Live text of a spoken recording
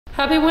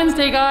Happy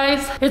Wednesday,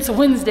 guys. It's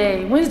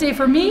Wednesday. Wednesday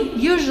for me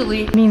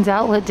usually means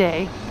outlet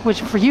day,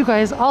 which for you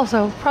guys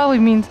also probably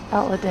means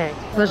outlet day.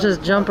 Let's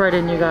just jump right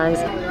in, you guys.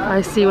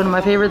 I see one of my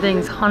favorite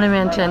things, Haunted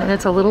Mansion, and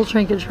it's a little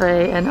trinket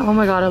tray, and oh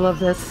my god, I love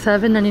this.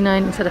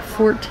 $7.99 instead of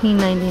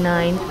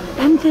 $14.99.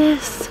 And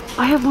this,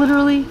 I have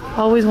literally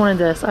always wanted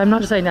this. I'm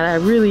not just saying that, I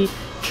really,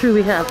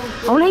 truly have.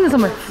 I want to hang this on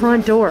my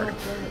front door.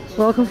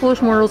 Welcome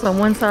Foolish Mortals on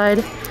one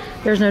side.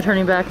 There's no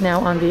turning back now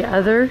on the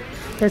other.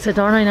 It's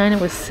 $1.99,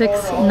 it was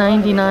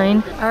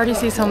 $6.99. I already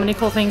see so many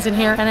cool things in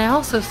here, and I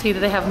also see that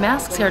they have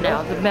masks here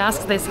now. The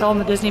masks they sell in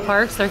the Disney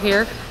parks, they're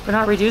here. They're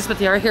not reduced, but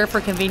they are here for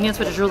convenience,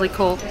 which is really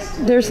cool.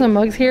 There's some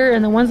mugs here,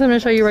 and the ones I'm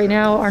gonna show you right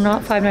now are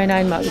not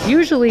 $5.99 mugs.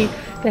 Usually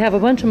they have a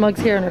bunch of mugs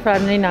here and they're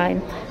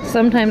 $5.99.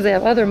 Sometimes they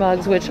have other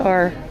mugs which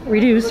are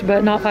reduced,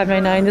 but not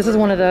 $5.99. This is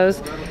one of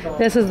those.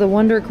 This is the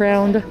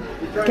Wonderground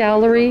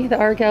Gallery, the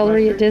art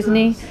gallery at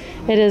Disney.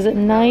 It is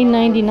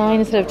 $9.99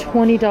 instead of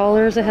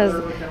 $20. It has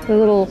the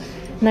little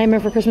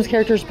Nightmare for Christmas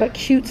characters, but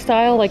cute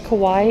style, like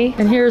kawaii.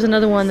 And here's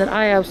another one that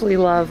I absolutely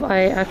love.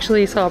 I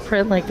actually saw a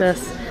print like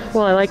this.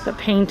 Well, I like the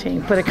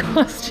painting, but it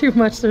costs too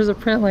much. There's a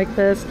print like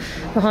this,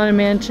 the Haunted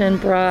Mansion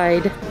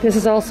Bride. This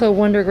is also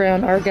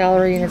Wonderground Art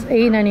Gallery, and it's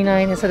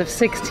 $8.99 instead of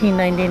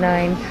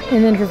 $16.99.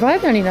 And then for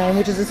 $5.99,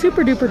 which is a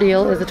super duper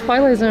deal, is the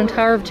Twilight Zone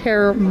Tower of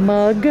Terror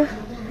mug.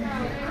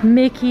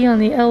 Mickey on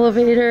the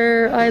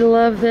elevator. I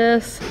love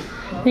this.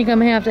 I think I'm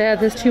gonna have to add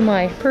this to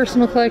my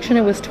personal collection.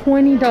 It was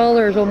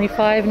 $20, only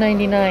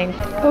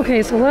 $5.99.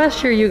 Okay, so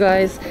last year, you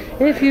guys,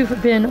 if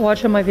you've been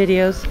watching my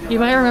videos, you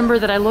might remember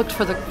that I looked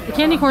for the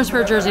Candy Corn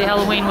Spirit Jersey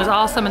Halloween was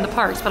awesome in the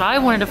parks, but I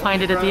wanted to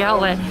find it at the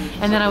outlet.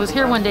 And then I was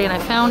here one day and I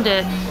found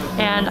it,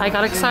 and I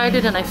got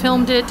excited and I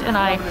filmed it and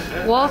I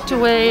walked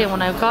away, and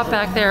when I got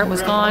back there, it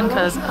was gone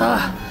because,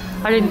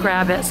 I didn't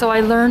grab it, so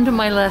I learned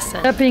my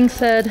lesson. That being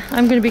said,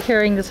 I'm going to be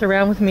carrying this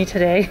around with me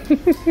today.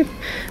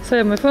 So I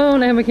have my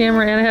phone, I have my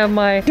camera, and I have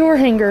my door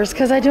hangers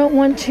because I don't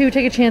want to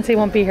take a chance they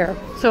won't be here.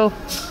 So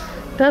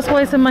that's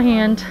why it's in my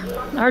hand.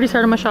 I already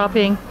started my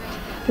shopping.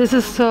 This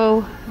is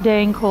so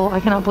dang cool. I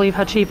cannot believe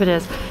how cheap it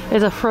is.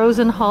 It's a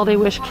Frozen Holiday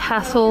Wish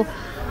Castle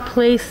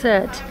play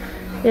set.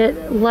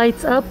 It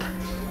lights up,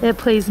 it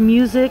plays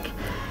music.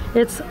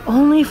 It's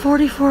only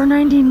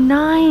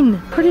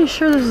 $44.99. Pretty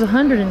sure this was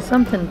 $100 and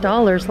something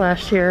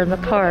last year in the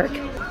park.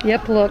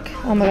 Yep, look.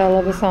 Oh my god, I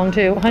love this song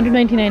too.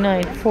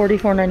 $119.99,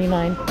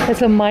 $44.99.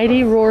 It's a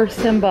Mighty Roar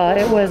Simba.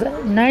 It was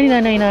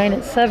 $99.99,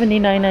 it's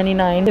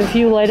 $79.99. A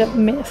few light up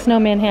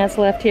snowman hats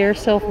left here,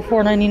 still for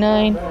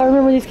 $4.99. I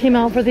remember these came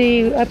out for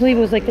the, I believe it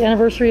was like the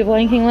anniversary of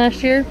Lion King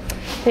last year.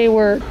 They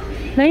were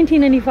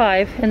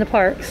 $19.95 in the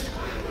parks,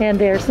 and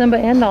they're Simba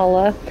and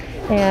Nala.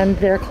 And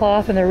they're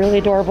cloth and they're really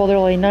adorable. They're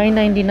only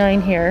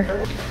 $9.99 here.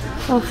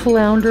 A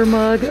flounder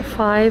mug,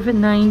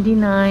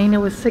 $5.99. It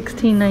was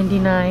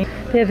 $16.99.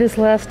 They have this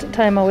last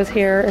time I was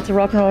here. It's a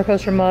rock and roller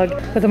coaster mug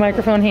with a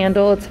microphone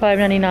handle. It's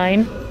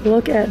 $5.99.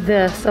 Look at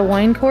this, a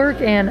wine cork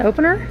and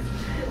opener.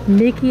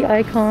 Mickey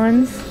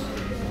icons,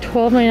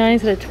 $12.99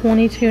 instead of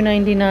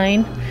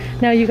 $22.99.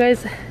 Now you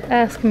guys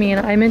ask me,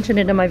 and I mentioned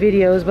it in my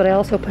videos, but I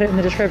also put it in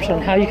the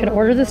description, how you can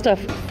order this stuff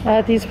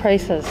at these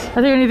prices. I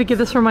think I need to get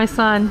this for my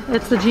son.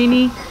 It's the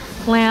genie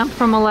lamp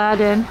from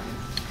Aladdin.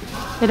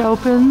 It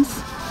opens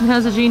and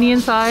has a genie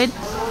inside.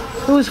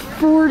 It was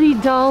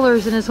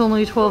 $40 and it's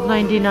only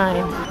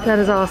 $12.99. That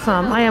is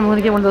awesome. I am going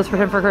to get one of those for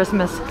him for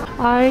Christmas.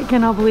 I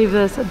cannot believe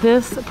this.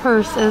 This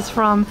purse is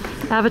from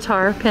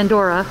Avatar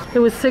Pandora. It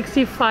was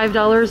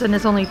 $65 and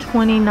it's only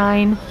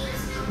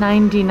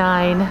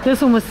 $29.99.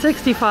 This one was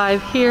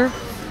 $65 here,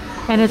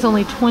 and it's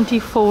only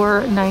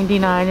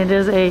 $24.99. It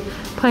is a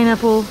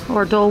pineapple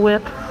or Dole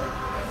Whip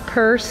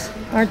purse.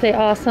 Aren't they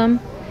awesome?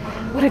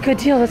 What a good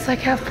deal. It's like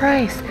half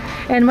price.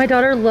 And my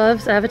daughter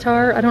loves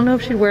Avatar. I don't know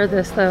if she'd wear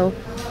this though,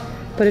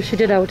 but if she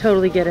did, I would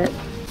totally get it.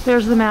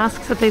 There's the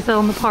masks that they sell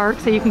in the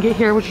parks that you can get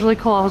here, which is really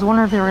cool. I was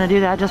wondering if they were going to do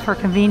that just for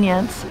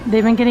convenience.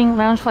 They've been getting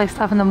Loungefly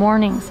stuff in the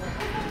mornings.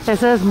 It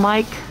says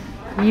Mike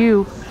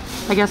U.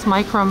 I guess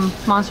Mike from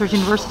Monsters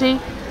University.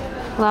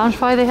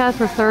 Loungefly they had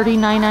for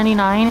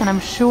 $39.99, and I'm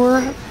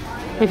sure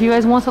if you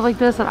guys want stuff like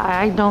this that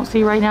I don't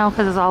see right now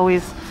because it's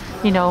always,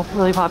 you know,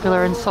 really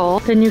popular in Seoul,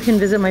 then you can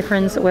visit my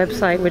friend's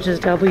website, which is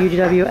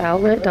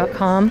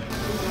www.outlet.com.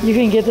 You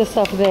can get this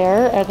stuff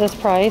there at this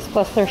price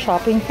plus their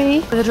shopping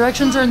fee. The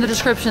directions are in the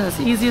description. It's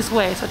the easiest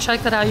way, so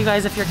check that out, you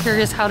guys, if you're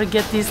curious how to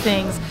get these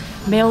things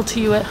mailed to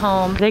you at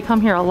home. They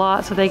come here a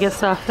lot, so they get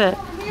stuff that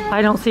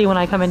I don't see when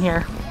I come in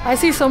here. I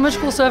see so much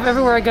cool stuff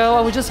everywhere I go. I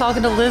was just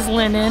talking to Liz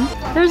Lennon.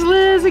 There's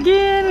Liz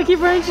again. We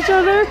keep running to each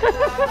other.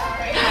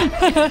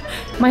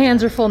 My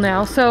hands are full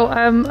now. So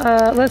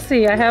let's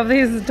see. I have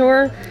these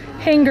door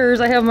hangers.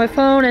 I have my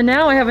phone, and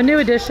now I have a new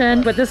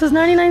addition. But this is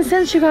 99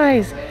 cents, you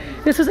guys.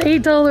 This was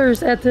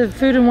 $8 at the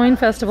Food and Wine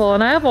Festival,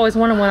 and I've always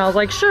wanted one. I was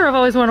like, sure, I've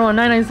always wanted one.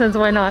 99 cents,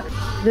 why not?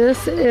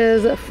 This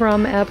is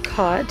from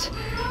Epcot.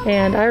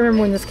 And I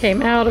remember when this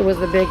came out, it was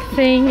the big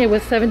thing. It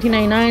was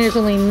 $17.99. It's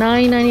only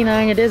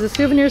 $9.99. It is a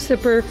souvenir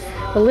sipper.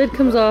 The lid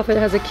comes off. It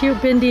has a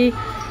cute bendy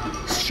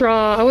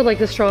straw. I would like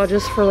the straw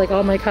just for like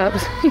all my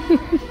cups.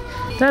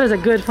 That is a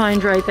good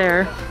find right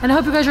there. And I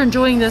hope you guys are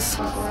enjoying this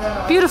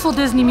beautiful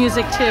Disney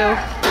music too.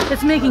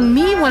 It's making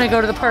me want to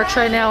go to the parks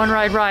right now and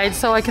ride rides,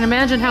 so I can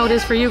imagine how it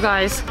is for you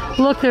guys.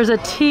 Look, there's a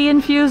tea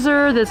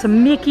infuser that's a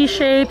Mickey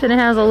shaped and it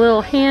has a little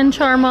hand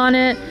charm on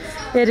it.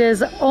 It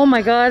is, oh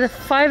my God,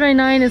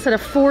 $5.99 instead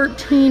of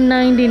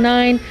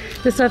 $14.99.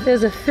 This stuff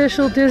is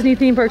official Disney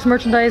theme parks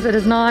merchandise. It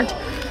is not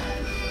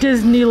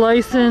Disney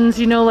license,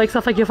 you know, like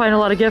stuff like you'll find a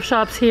lot of gift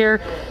shops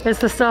here. It's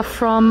the stuff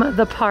from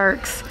the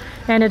parks.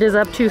 And it is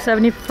up to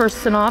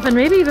 70% off and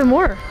maybe even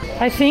more.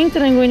 I think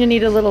that I'm going to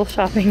need a little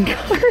shopping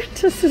cart.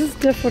 This is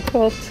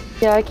difficult.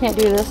 Yeah, I can't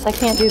do this. I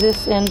can't do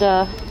this and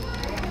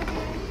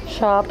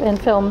shop and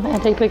film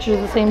and take pictures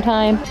at the same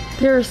time.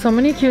 There are so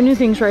many cute new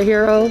things right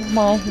here. Oh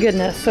my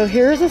goodness. So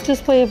here's this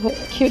display of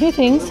cute new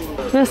things.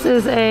 This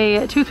is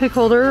a toothpick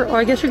holder, or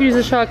I guess you could use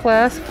a shot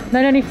glass.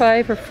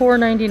 $9.95 for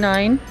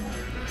 $4.99.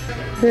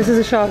 This is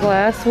a shot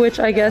glass, which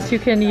I guess you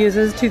can use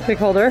as a toothpick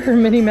holder. Or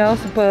Minnie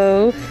Mouse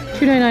bow,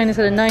 $2.99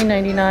 instead of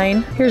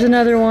 $9.99. Here's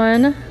another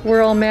one.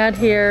 We're all mad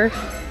here.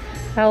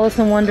 Alice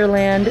in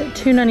Wonderland,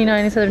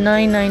 $2.99 instead of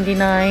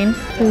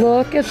 $9.99.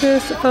 Look at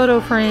this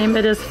photo frame.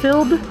 It is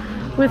filled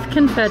with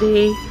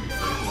confetti,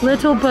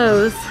 little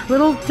bows,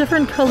 little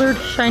different colored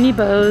shiny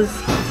bows,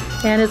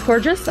 and it's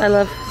gorgeous. I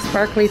love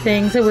sparkly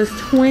things. It was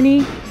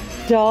 $20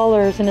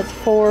 and it's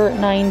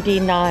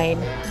 $4.99.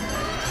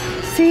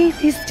 See,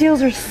 these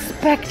deals are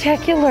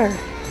spectacular.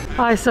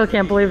 I still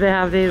can't believe they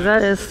have these.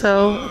 That is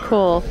so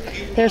cool.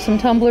 There's some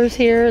tumblers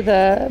here.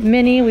 The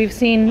Minnie we've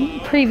seen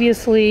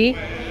previously,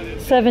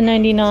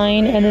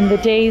 $7.99, and then the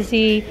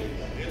Daisy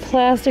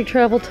plastic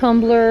travel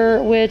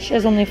tumbler, which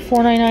is only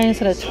 $4.99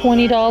 instead of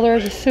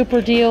 $20. A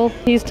super deal.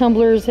 These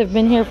tumblers have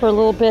been here for a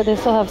little bit. They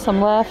still have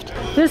some left.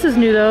 This is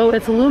new though.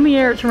 It's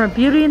Lumiere. It's from a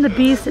Beauty and the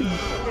Beast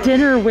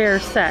dinnerware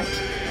set.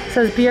 It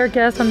says "Be Our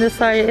Guest" on this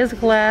side. It is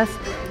glass.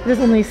 It is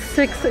only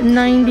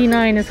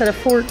 $6.99 instead of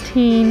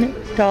 $14.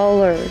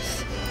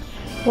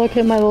 Look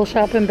at my little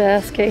shopping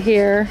basket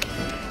here.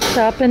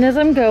 Shopping as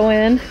I'm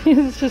going.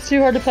 It's just too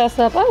hard to pass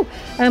up. Oh,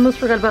 I almost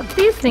forgot about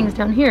these things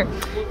down here.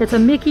 It's a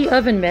Mickey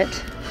oven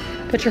mitt.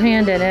 Put your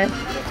hand in it.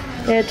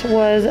 It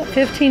was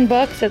 15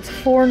 bucks. It's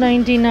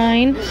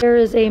 $4.99. There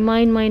is a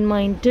Mine Mine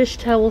Mine dish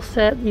towel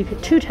set. You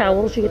get 2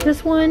 towels. You get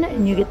this one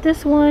and you get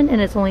this one,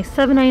 and it's only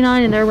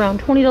 $7.99, and they're around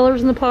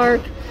 $20 in the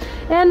park.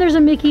 And there's a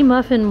Mickey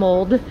muffin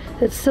mold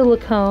that's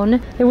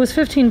silicone. It was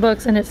 15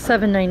 bucks and it's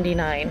 $7.99.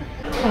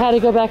 I had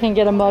to go back and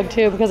get a mug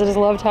too because I just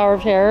love Tower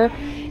of Terror.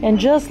 And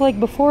just like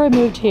before I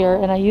moved here,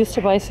 and I used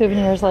to buy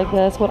souvenirs like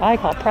this, what I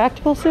call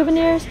practical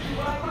souvenirs,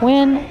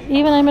 when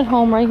even I'm at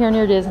home right here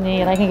near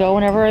Disney and I can go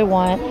whenever I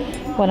want,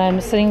 when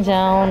I'm sitting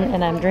down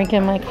and I'm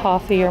drinking my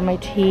coffee or my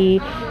tea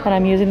and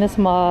I'm using this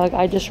mug,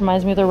 it just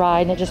reminds me of the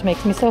ride and it just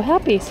makes me so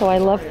happy. So I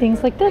love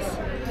things like this.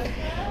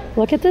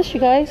 Look at this,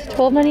 you guys.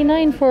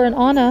 $12.99 for an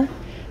Anna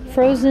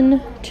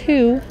Frozen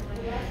 2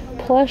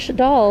 plush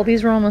doll.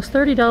 These are almost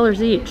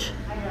 $30 each.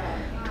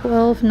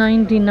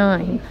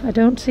 $12.99. I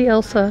don't see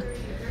Elsa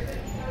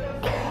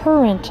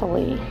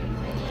currently,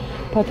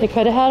 but they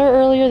could have had her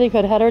earlier. They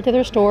could have had her at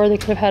their store. They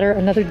could have had her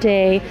another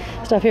day.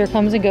 Stuff here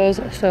comes and goes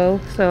so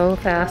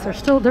fast.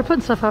 They're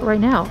putting stuff out right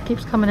now. It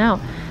keeps coming out.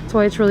 That's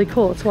why it's really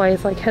cool. That's why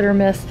it's like hit or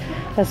miss.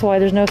 That's why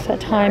there's no set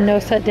time, no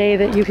set day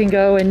that you can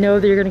go and know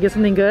that you're gonna get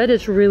something good.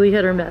 It's really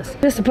hit or miss.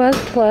 This Buzz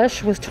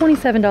plush was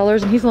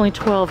 $27 and he's only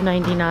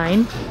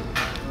 $12.99.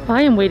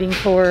 I am waiting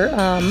for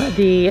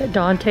the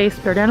Dante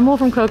spirit animal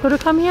from Coco to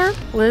come here.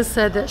 Liz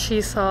said that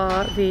she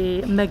saw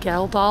the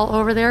Miguel doll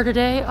over there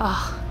today.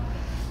 Oh,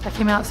 that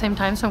came out at the same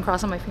time, so I'm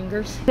crossing my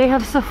fingers. They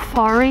have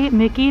Safari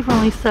Mickey for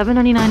only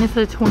 $7.99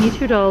 instead of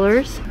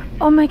 $22.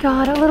 Oh my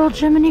God, a little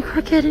Jiminy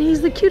Cricket, and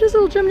he's the cutest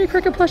little Jiminy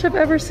Cricket plush I've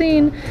ever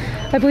seen.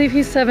 I believe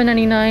he's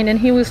 $7.99 and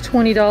he was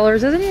 $20.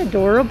 Isn't he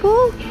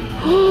adorable?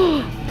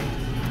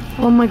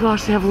 Oh my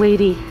gosh, they have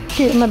Lady.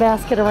 Getting my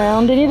basket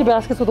around. They need a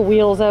basket with the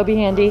wheels, that would be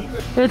handy.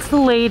 It's the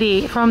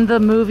Lady from the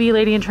movie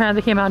Lady and Tramp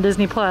that came out on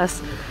Disney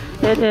Plus.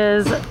 It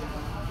is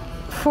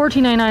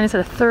 $14.99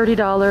 instead of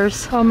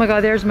 $30. Oh my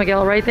God, there's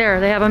Miguel right there.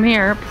 They have him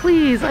here.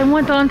 Please, I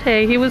want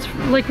Dante. He was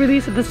like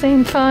released at the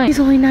same time. He's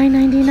only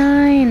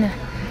 $9.99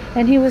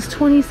 and he was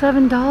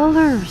 $27.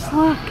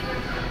 Look.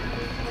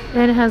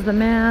 And it has the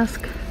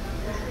mask.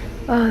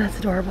 Oh, that's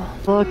adorable.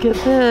 Look at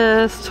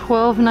this,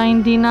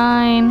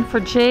 $12.99 for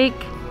Jake.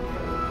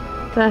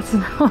 That's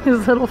how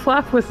his little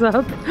flap was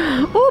up.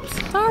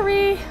 Oops,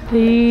 sorry.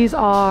 These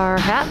are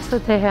hats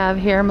that they have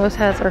here. Most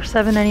hats are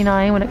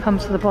 $7.99 when it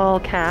comes to the ball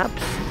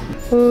caps.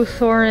 Ooh,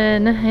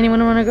 Soren.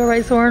 Anyone want to go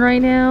ride Soren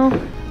right now?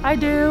 I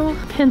do.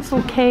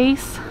 Pencil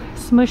case,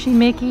 Smushy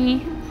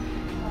Mickey.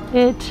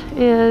 It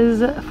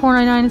is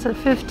 $4.99 instead of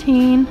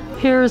 $15.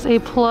 Here's a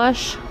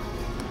plush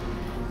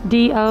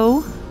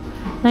D.O.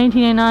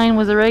 $19.99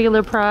 was the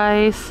regular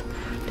price.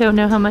 Don't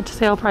know how much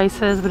sale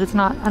price is, but it's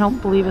not, I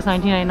don't believe it's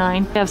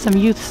 $19.99. They have some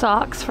youth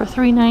socks for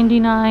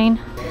 $3.99.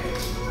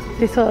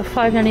 They still have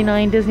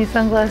 $5.99 Disney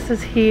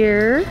sunglasses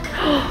here.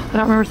 I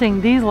don't remember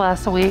seeing these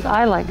last week.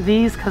 I like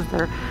these because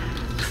they're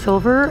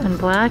silver and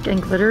black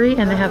and glittery,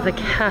 and they have the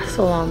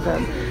castle on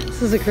them.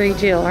 This is a great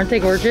deal. Aren't they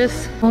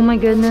gorgeous? Oh my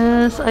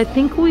goodness. I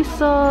think we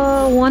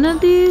saw one of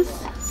these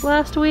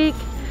last week.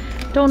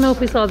 Don't know if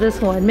we saw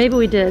this one. Maybe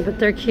we did, but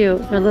they're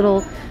cute. They're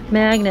little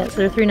magnets.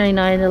 They're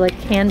 $3.99. They're like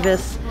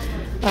canvas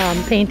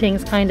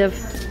paintings, kind of.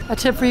 A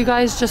tip for you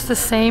guys, just the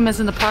same as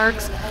in the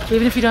parks.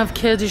 Even if you don't have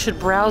kids, you should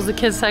browse the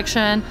kids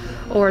section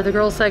or the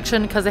girls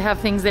section because they have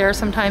things there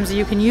sometimes that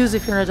you can use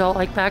if you're an adult,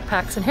 like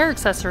backpacks and hair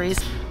accessories.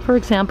 For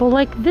example,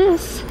 like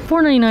this,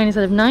 $4.99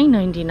 instead of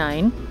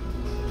 $9.99.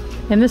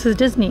 And this is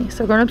Disney,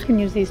 so grown-ups can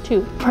use these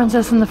too.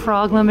 Princess and the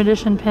Frog limited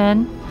edition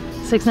pen,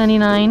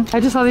 $6.99. I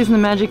just saw these in the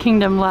Magic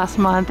Kingdom last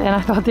month and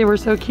I thought they were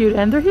so cute,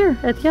 and they're here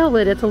at the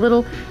outlet. It's a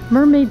little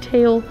mermaid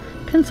tail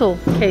pencil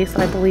case,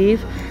 I believe.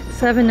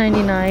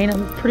 $7.99.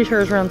 I'm pretty sure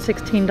it's around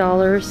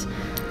 $16.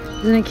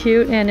 Isn't it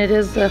cute? And it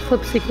is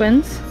flip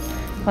sequins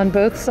on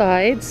both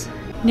sides.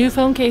 New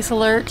phone case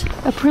alert.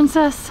 A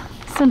Princess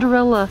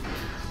Cinderella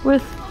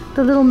with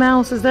the little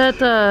mouse. Is that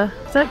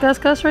Gus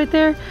Gus right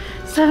there?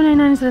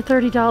 $7.99 instead of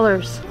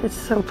 $30. It's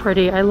so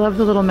pretty. I love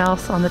the little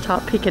mouse on the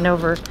top peeking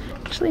over.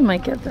 Actually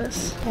might get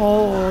this.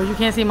 Oh, you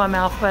can't see my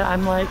mouth, but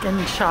I'm like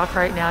in shock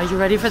right now. You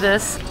ready for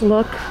this?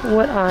 Look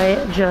what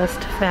I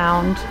just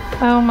found.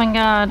 Oh my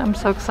God, I'm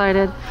so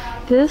excited.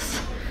 This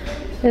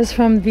is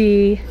from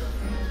the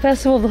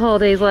Festival of the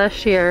Holidays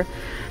last year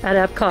at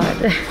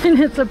Epcot. And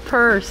it's a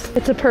purse.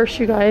 It's a purse,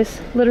 you guys.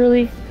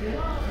 Literally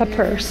a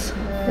purse.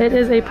 It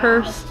is a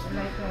purse.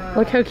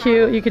 Look how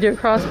cute. You could do it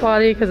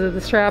crossbody because the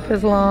strap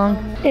is long.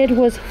 It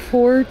was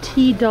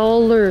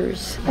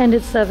 $40 and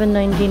it's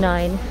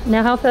 $7.99.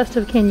 Now how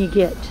festive can you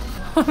get?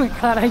 Oh my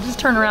God, I just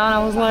turned around.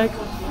 I was like,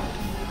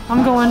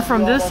 I'm going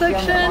from this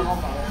section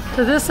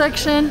to this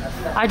section.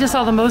 I just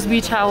saw the most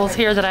beach towels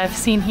here that I've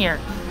seen here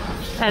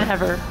and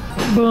ever.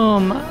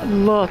 Boom,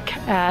 look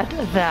at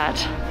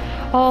that.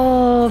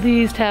 All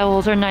these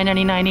towels are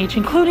 $9.99 each,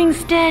 including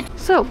Stitch.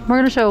 So we're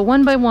gonna show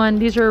one by one.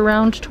 These are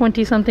around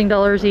 20-something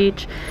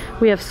each.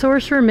 We have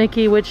Sorcerer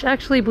Mickey, which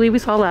actually I believe we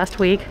saw last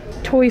week.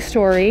 Toy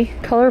Story,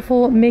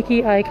 colorful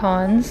Mickey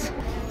icons.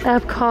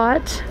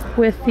 Epcot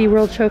with the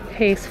World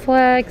Showcase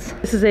flags.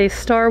 This is a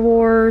Star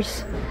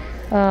Wars,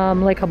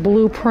 like a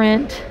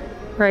blueprint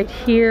right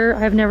here.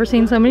 I've never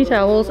seen so many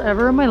towels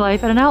ever in my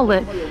life at an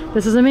outlet.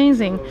 This is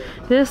amazing.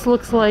 This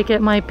looks like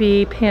it might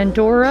be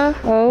Pandora.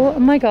 Oh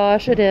my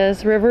gosh, it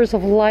is. Rivers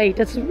of Light.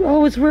 It's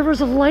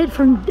Rivers of Light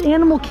from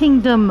Animal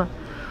Kingdom.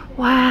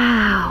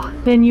 Wow.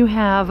 Then you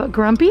have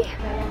Grumpy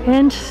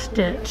and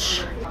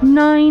Stitch.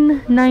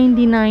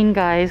 $9.99,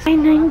 guys.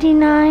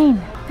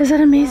 $9.99. Is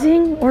that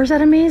amazing? Or is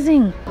that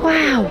amazing?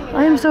 Wow,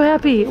 I am so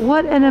happy.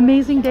 What an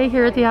amazing day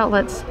here at the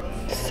outlets.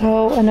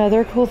 So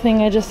another cool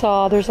thing I just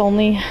saw, there's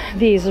only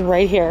these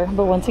right here,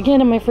 but once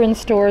again in my friend's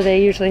store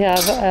they usually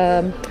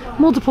have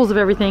multiples of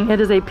everything.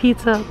 It is a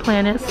Pizza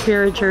Planet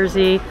Spirit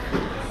jersey.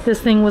 This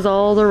thing was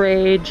all the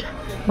rage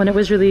when it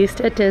was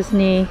released at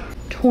Disney.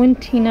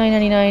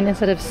 $29.99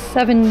 instead of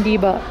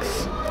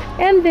 $70.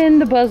 And then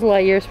the Buzz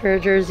Lightyear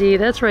Spirit jersey.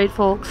 That's right,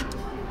 folks.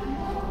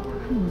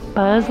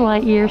 Buzz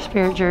Lightyear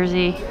Spirit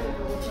jersey.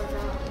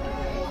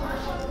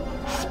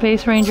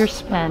 Space Ranger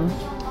Spin.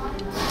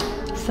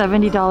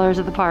 $70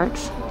 at the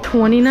parks.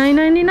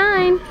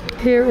 $29.99.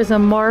 Here is a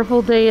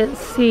Marvel Day at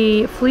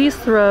Sea fleece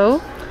throw,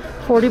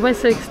 40 by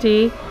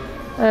 60.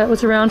 It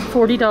was around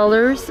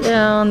 $40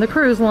 on the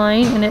cruise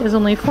line, and it is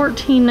only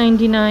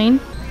 $14.99.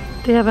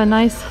 They have a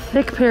nice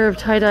thick pair of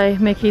tie-dye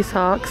Mickey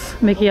socks.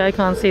 Mickey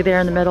icon, see there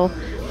in the middle.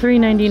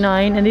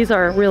 $3.99, and these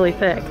are really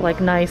thick,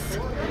 like nice,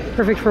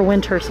 perfect for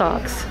winter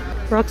socks.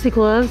 Roxy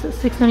gloves at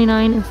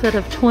 $6.99 instead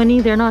of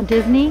 $20. They're not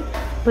Disney,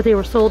 but they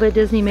were sold at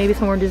Disney, maybe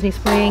somewhere in Disney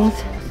Springs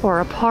or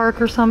a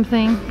park or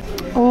something.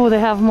 Oh, they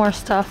have more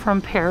stuff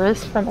from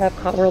Paris, from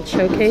Epcot World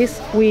Showcase.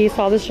 We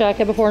saw this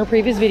jacket before in a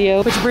previous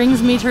video, which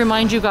brings me to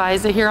remind you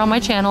guys that here on my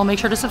channel, make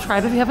sure to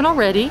subscribe if you haven't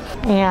already,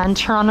 and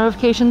turn on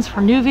notifications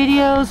for new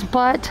videos.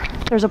 But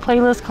there's a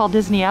playlist called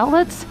Disney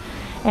Outlets,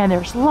 and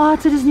there's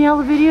lots of Disney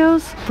Outlet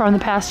videos from the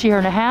past year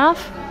and a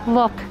half.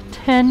 Look,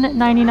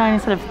 $10.99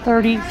 instead of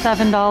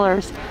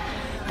 $37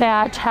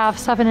 that have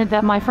stuff in it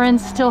that my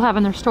friends still have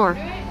in their store.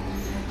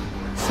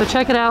 So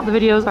check it out. The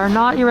videos are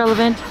not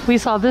irrelevant. We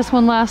saw this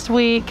one last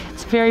week.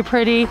 It's very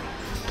pretty.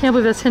 Can't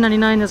believe that's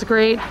 $10.99. That's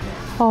great.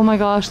 Oh my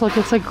gosh, look,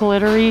 it's a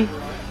glittery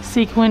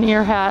sequin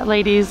ear hat,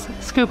 ladies.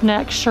 Scoop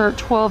neck shirt,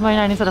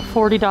 $12.99 instead of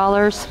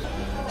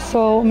 $40.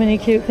 So many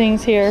cute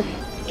things here.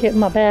 Get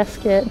my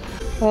basket.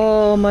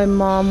 Oh, my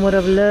mom would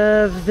have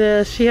loved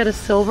this. She had a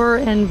silver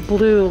and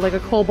blue, like a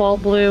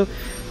cobalt blue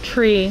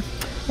tree.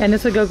 And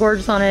this would go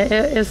gorgeous on it.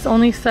 It is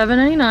only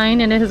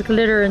 $7.99 and it has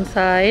glitter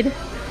inside.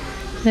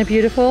 Isn't it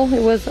beautiful?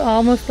 It was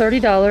almost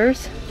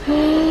 $30.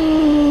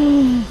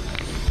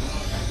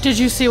 Did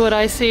you see what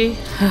I see?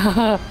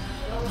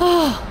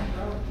 Oh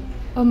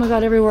my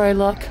God, everywhere I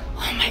look.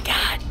 Oh my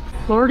God.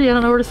 Lordy, I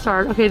don't know where to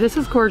start. Okay, this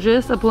is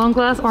gorgeous. A blown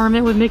glass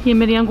ornament with Mickey and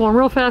Minnie. I'm going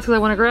real fast because I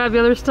want to grab the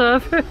other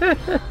stuff.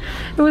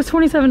 It was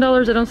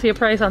 $27. I don't see a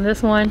price on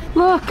this one.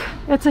 Look,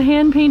 it's a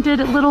hand-painted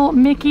little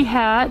Mickey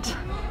hat.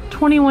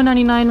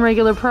 $21.99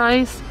 regular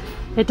price.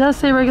 It does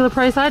say regular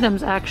price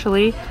items,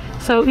 actually.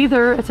 So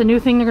either it's a new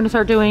thing they're gonna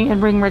start doing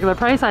and bring regular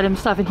price item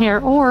stuff in here,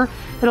 or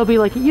it'll be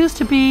like it used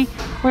to be,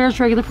 where it's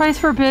regular price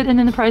for a bit and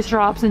then the price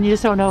drops and you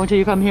just don't know until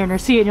you come here and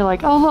see it and you're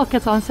like, oh look,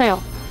 it's on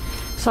sale.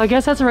 So I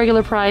guess that's a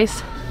regular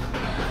price.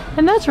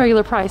 And that's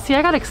regular price. See,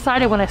 I got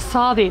excited when I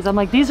saw these. I'm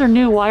like, these are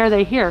new, why are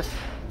they here?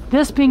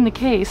 This being the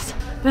case,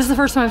 this is the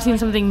first time I've seen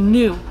something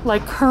new,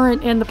 like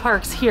current in the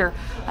parks here.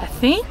 I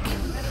think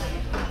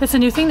it's a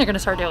new thing they're gonna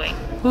start doing,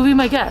 will be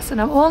my guess. And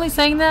I'm only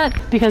saying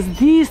that because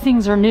these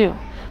things are new.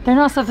 They're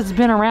not stuff that's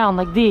been around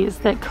like these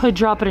that could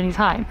drop at any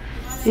time.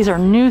 These are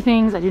new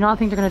things. I do not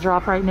think they're gonna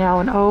drop right now.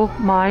 And oh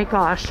my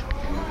gosh,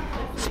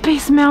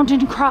 Space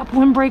Mountain crop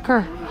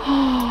windbreaker.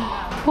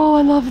 Oh,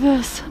 I love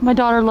this. My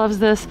daughter loves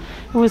this.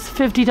 It was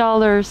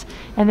 $50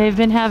 and they've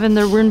been having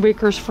the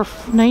windbreakers for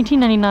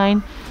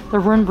 $19.99. The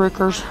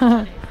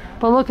windbreakers.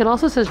 But look, it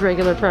also says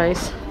regular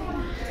price.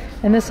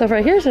 And this stuff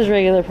right here says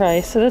regular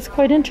price. So that's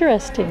quite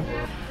interesting.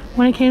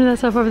 When it came to that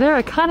stuff over there,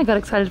 I kind of got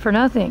excited for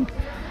nothing.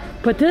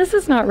 But this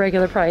is not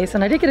regular price.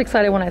 And I did get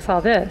excited when I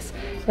saw this.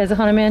 It's a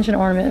Haunted Mansion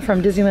ornament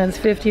from Disneyland's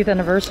 50th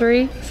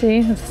anniversary. See,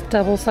 it's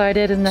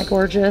double-sided. Isn't that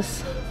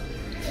gorgeous?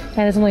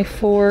 And it's only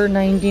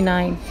 $4.99.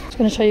 I'm just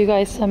going to show you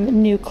guys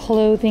some new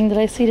clothing that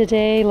I see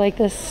today, like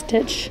this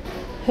Stitch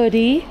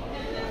hoodie.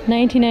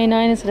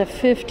 $19.99 instead of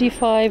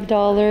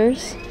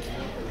 $55.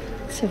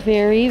 It's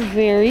very,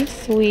 very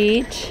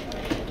sweet.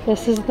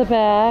 This is the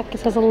back. It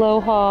says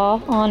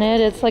Aloha on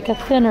it. It's like a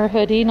thinner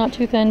hoodie, not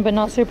too thin, but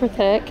not super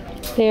thick.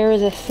 There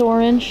is a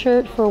Soarin'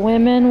 shirt for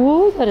women.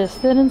 Woo, that is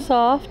thin and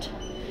soft.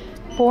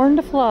 Born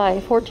to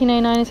Fly,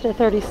 $14.99 instead of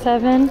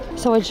 $37.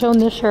 So I'd shown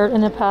this shirt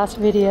in a past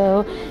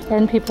video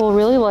and people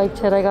really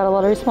liked it. I got a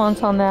lot of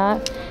response on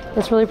that.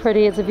 It's really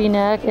pretty. It's a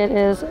V-neck. It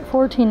is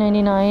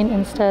 $14.99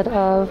 instead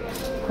of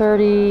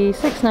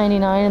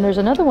 $36.99. And there's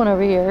another one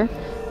over here.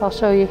 I'll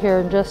show you here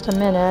in just a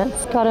minute.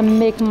 Gotta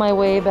make my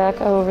way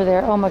back over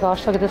there. Oh my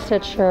gosh, look at this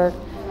Stitch shirt.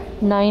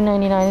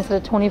 $9.99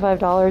 instead of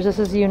 $25. This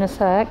is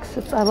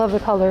unisex. I love the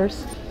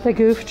colors. The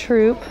Goof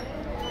Troop.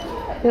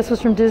 This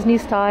was from Disney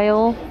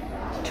Style.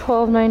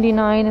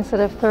 $12.99 instead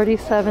of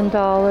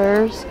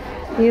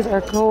 $37. These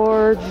are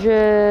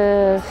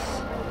gorgeous.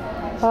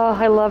 Oh,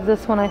 I love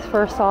this when I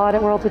first saw it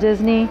at World of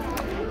Disney.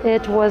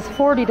 It was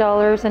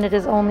 $40 and it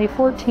is only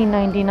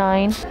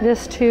 $14.99.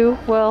 This too,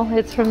 well,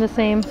 it's from the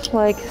same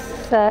like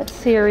set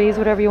series,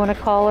 whatever you want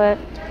to call it.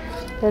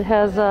 It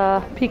has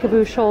a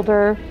peekaboo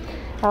shoulder,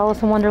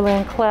 Alice in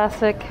Wonderland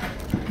classic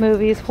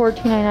movies,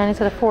 $14.99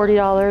 instead of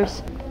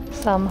 $40.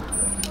 Some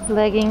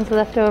leggings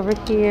left over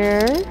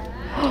here.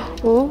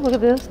 Oh, look at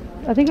this.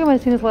 I think I might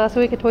have seen this last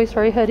week, a Toy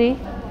Story hoodie.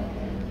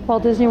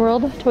 Walt Disney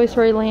World, Toy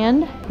Story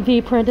Land.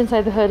 The print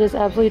inside the hood is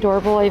absolutely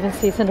adorable. I even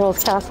see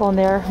Cinderella's castle in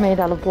there, made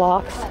out of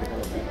blocks.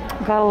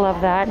 Gotta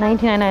love that.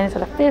 $19.99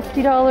 instead of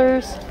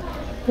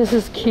 $50. This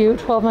is cute,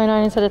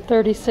 $12.99 instead of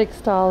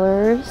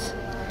 $36.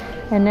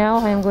 And now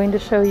I'm going to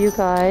show you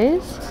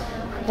guys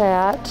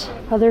that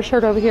other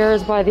shirt over here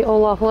is by the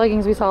Olaf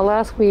leggings we saw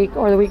last week,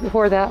 or the week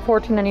before that,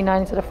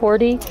 $14.99 instead of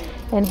 $40.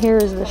 And here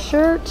is the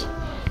shirt.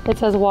 It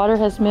says water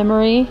has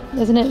memory.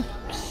 Isn't it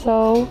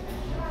so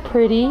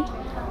pretty?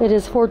 It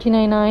is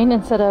 $14.99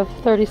 instead of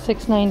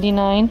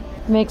 $36.99.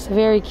 Makes a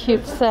very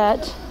cute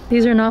set.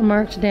 These are not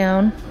marked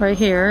down right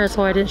here. That's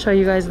why I didn't show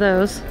you guys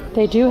those.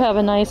 They do have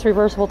a nice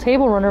reversible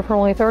table runner for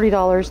only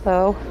 $30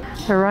 though.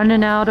 They're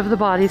running out of the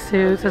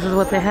bodysuits. This is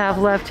what they have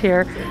left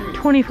here.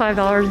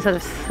 $25 instead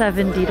of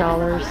 $70.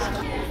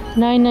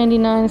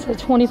 $9.99 instead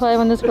of $25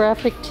 on this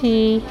graphic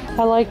tee.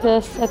 I like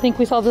this. I think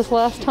we saw this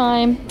last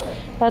time.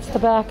 That's the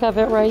back of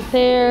it right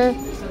there.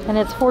 And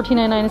it's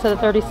 $14.99 instead of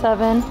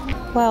 $37.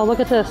 Wow, look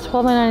at this.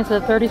 $12.99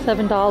 instead of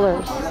 $37.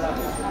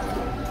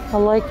 I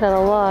like that a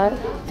lot.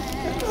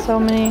 So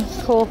many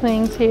cool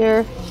things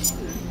here.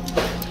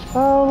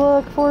 Oh,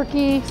 look,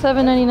 Forky,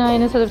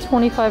 $7.99 instead of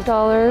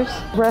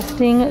 $25.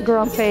 Resting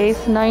Grump Face,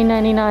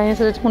 $9.99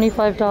 instead of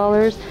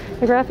 $25.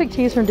 The graphic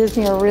tees from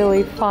Disney are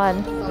really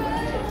fun.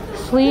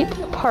 Sleep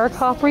Park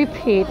Hop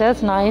Repeat,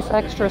 that's nice,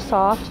 extra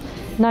soft.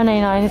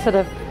 $9.99 instead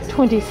of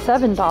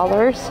 $27.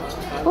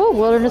 Oh,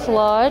 Wilderness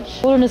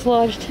Lodge. Wilderness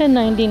Lodge,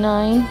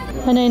 $10.99.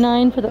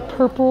 $9.99 for the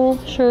purple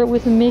shirt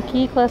with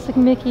Mickey, classic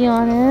Mickey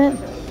on it.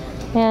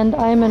 And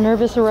I'm a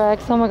Nervous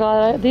Rex. Oh my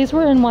god, these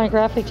were in my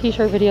graphic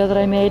t-shirt video that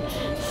I made.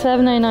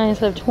 $7.99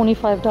 instead of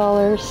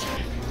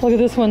 $25. Look at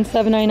this one,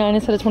 $7.99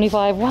 instead of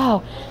 $25.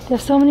 Wow, they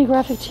have so many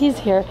graphic tees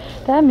here.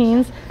 That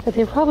means that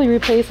they probably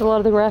replaced a lot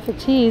of the graphic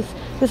tees.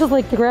 This is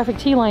like the graphic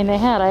tee line they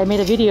had. I made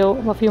a video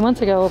a few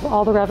months ago of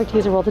all the graphic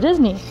tees at World of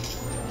Disney.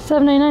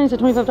 $7.99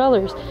 instead of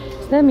 $25.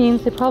 So that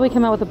means they probably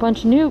come out with a bunch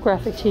of new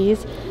graphic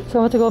tees. So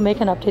I went to go make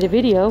an updated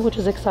video, which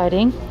is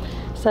exciting.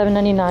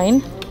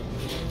 $7.99.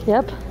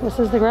 Yep, this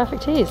is the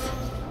graphic tees.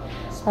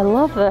 I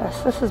love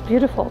this. This is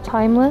beautiful.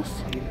 Timeless.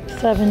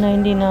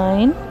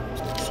 $7.99.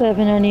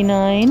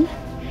 $7.99.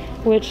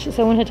 Which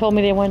someone had told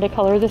me they wanted to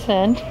color this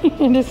in.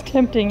 It is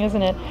tempting,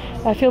 isn't it?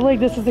 I feel like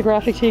this is the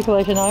graphic tee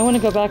collection. Now I want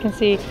to go back and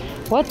see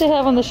what they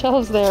have on the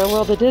shelves there at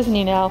World of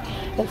Disney now.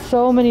 That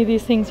so many of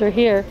these things are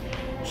here.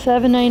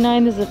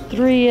 $7.99 is a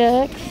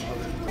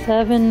 3X.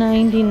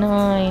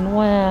 $7.99.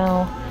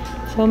 Wow.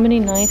 So many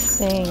nice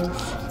things.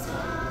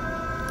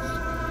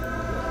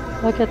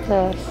 Look at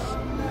this.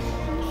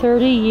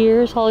 30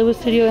 years Hollywood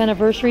Studio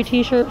Anniversary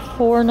t-shirt,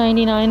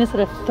 $4.99 instead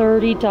of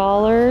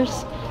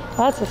 $30.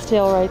 That's a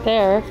steal right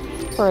there,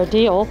 or a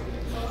deal.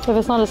 If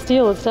it's not a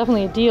steal, it's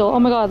definitely a deal. Oh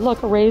my god,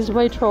 look, Raised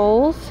by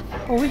Trolls.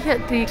 Oh, we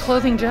hit the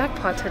clothing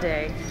jackpot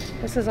today.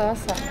 This is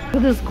awesome. Look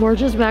at this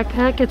gorgeous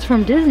backpack. It's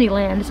from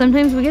Disneyland.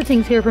 Sometimes we get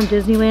things here from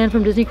Disneyland,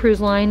 from Disney Cruise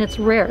Line. It's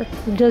rare.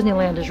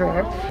 Disneyland is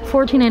rare.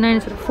 $14.99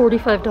 instead of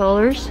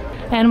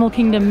 $45. Animal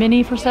Kingdom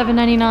Mini for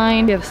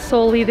 $7.99. We have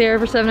Sully there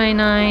for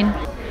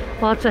 $7.99.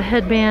 Lots of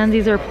headbands.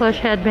 These are plush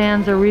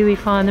headbands. They're really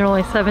fun. They're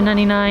only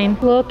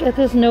 $7.99. Look at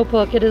this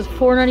notebook. It is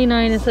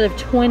 $4.99 instead of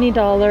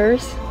 $20.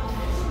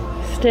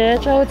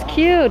 Stitch. Oh, it's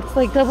cute. It's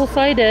like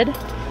double-sided.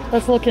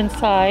 Let's look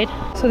inside.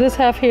 So this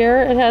half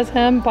here, it has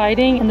him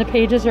biting, and the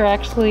pages are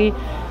actually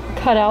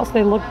cut out so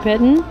they look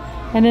bitten.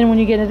 And then when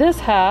you get into this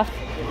half,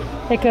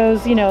 it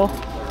goes, you know,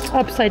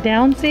 upside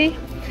down, see?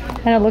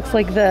 And it looks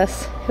like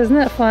this. Isn't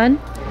that fun?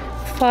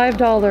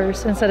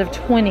 $5 instead of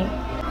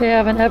 $20. They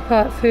have an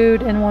Epcot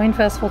Food and Wine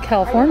Festival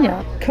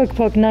California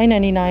cookbook,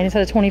 $9.99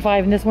 instead of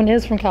 $25, and this one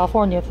is from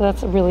California, so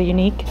that's really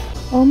unique.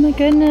 Oh my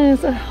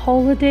goodness, a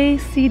holiday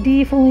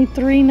CD for only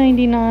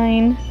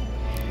 $3.99.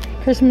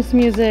 Christmas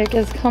music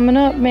is coming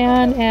up,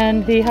 man,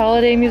 and the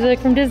holiday music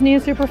from Disney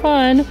is super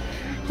fun.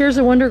 Here's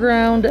a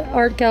Wonderground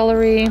Art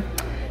Gallery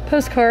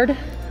postcard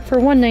for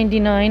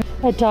 $1.99.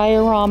 A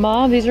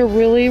diorama. These are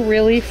really,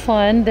 really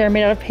fun. They're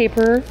made out of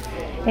paper,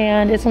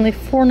 and it's only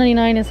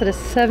 $4.99 instead of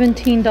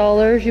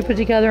 $17. You put it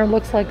together, it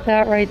looks like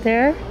that right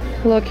there.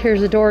 Look,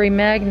 here's a Dory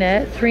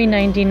magnet,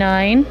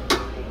 $3.99.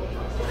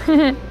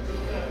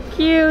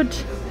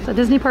 Cute. So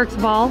Disney Parks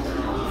ball,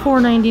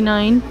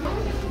 $4.99.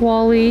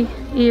 Wally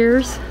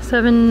ears,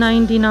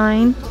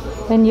 $7.99.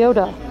 And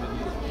Yoda.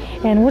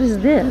 And what is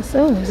this?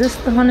 Oh, is this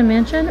the Haunted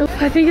Mansion? Oh,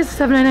 I think it's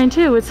 $7.99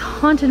 too. It's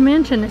Haunted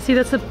Mansion. See,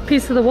 that's a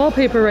piece of the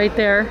wallpaper right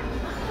there.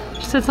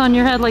 It sits on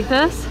your head like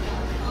this.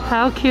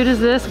 How cute is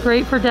this?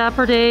 Great for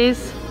dapper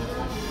days.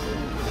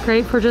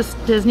 Great for just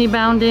Disney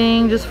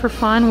bounding, just for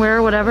fun,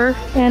 wear whatever.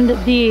 And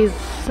these,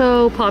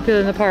 so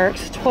popular in the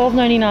parks.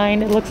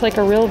 $12.99. It looks like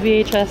a real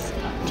VHS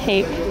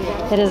tape.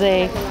 It is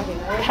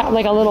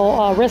like a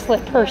little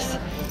wristlet purse.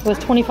 It was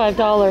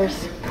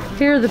 $25.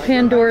 Here are the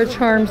Pandora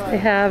charms they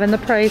have and the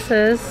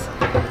prices.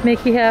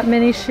 Mickey hat,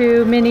 mini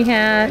shoe, mini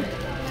hat,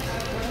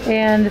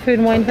 and the Food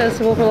and Wine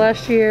Festival for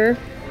last year.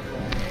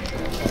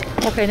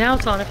 Okay, now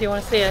it's on if you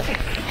want to see it.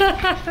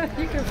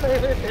 You can play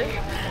with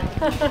it.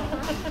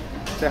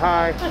 Say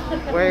hi,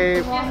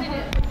 wave.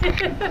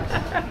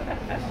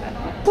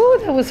 Ooh,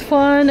 that was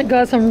fun.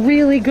 Got some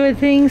really good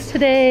things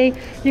today.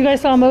 You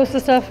guys saw most of the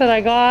stuff that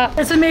I got.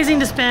 It's amazing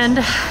to spend,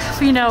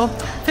 you know,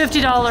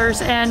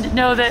 $50 and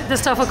know that this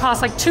stuff will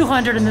cost like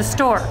 $200 in the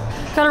store.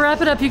 Gotta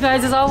wrap it up, you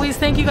guys. As always,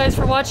 thank you guys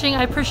for watching.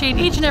 I appreciate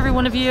each and every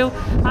one of you.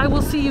 I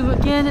will see you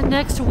again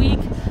next week,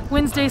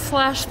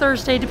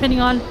 Wednesday/Thursday, depending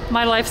on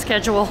my life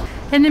schedule.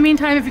 In the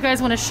meantime, if you guys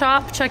want to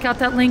shop, check out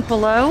that link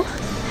below.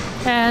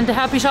 And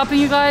happy shopping,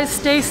 you guys.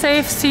 Stay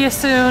safe. See you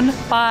soon.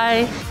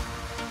 Bye.